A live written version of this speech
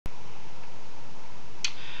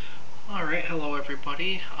Alright, hello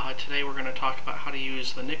everybody. Today we're going to talk about how to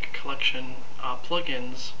use the Nik Collection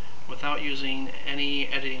plugins without using any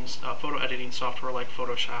photo editing software like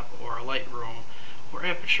Photoshop or Lightroom or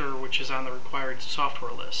Aperture, which is on the required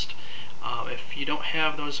software list. If you don't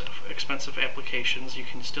have those expensive applications, you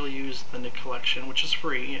can still use the Nik Collection, which is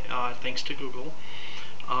free thanks to Google.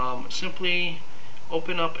 Simply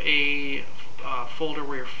open up a folder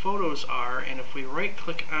where your photos are, and if we right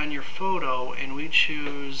click on your photo and we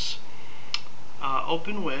choose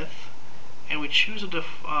open with, and we choose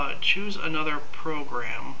another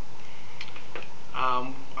program.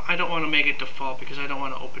 I don't want to make it default because I don't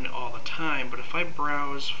want to open it all the time, but if I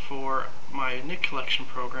browse for my Nik Collection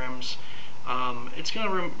programs, it's going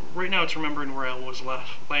to right now it's remembering where I was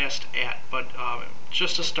last at, but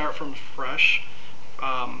just to start from fresh,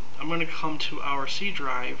 I'm going to come to our C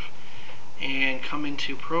drive and come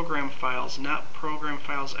into Program Files, not Program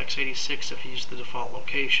Files x86 if you use the default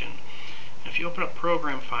location. If you open up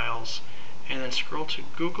Program Files and then scroll to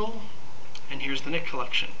Google, and here's the Nik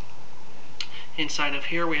Collection. Inside of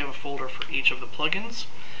here we have a folder for each of the plugins.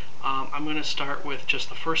 I'm going to start with just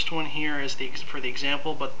the first one here as for the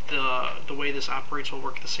example, but the way this operates will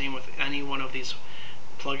work the same with any one of these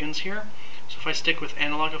plugins here. So if I stick with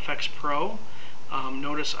Analog Effects Pro,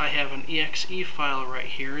 notice I have an exe file right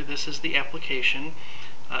here. This is the application.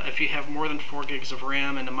 If you have more than 4 gigs of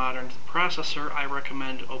RAM and a modern processor, I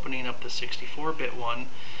recommend opening up the 64-bit one,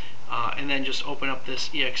 and then just open up this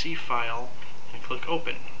exe file and click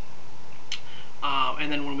open. And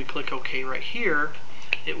then when we click OK right here,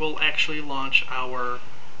 it will actually launch our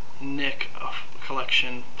Nik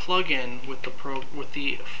Collection plugin with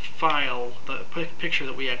the file, the picture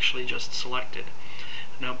that we actually just selected.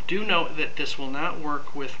 Now, do note that this will not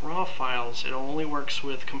work with RAW files. It only works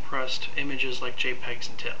with compressed images like JPEGs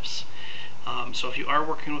and TIFFs. So if you are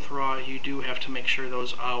working with RAW, you do have to make sure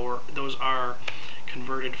those are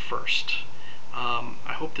converted first.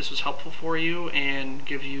 I hope this was helpful for you and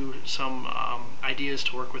give you some ideas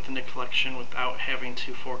to work with the Nik Collection without having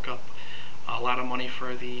to fork up a lot of money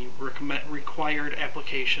for the required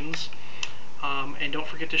applications. And don't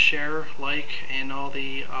forget to share, like, and all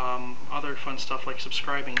the other fun stuff like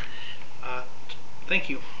subscribing. Thank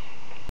you.